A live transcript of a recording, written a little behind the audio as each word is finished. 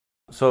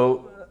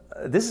So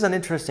this is an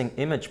interesting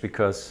image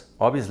because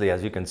obviously,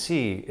 as you can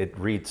see, it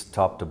reads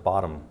top to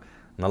bottom.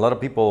 And a lot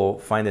of people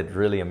find it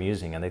really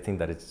amusing and they think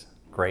that it's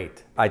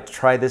great. I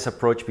tried this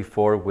approach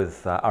before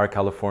with our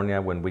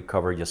California when we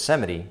covered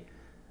Yosemite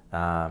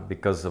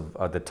because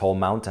of the tall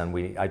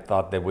mountain. I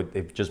thought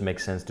it just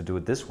makes sense to do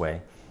it this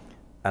way.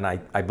 And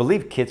I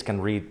believe kids can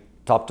read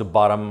top to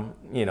bottom,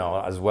 you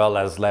know, as well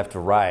as left to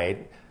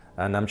right.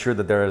 And I'm sure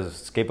that they're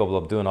capable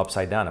of doing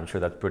upside down. I'm sure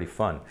that's pretty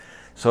fun.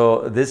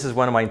 So this is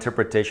one of my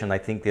interpretations. I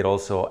think it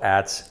also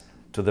adds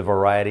to the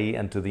variety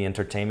and to the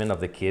entertainment of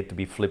the kid to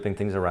be flipping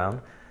things around,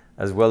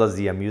 as well as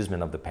the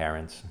amusement of the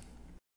parents.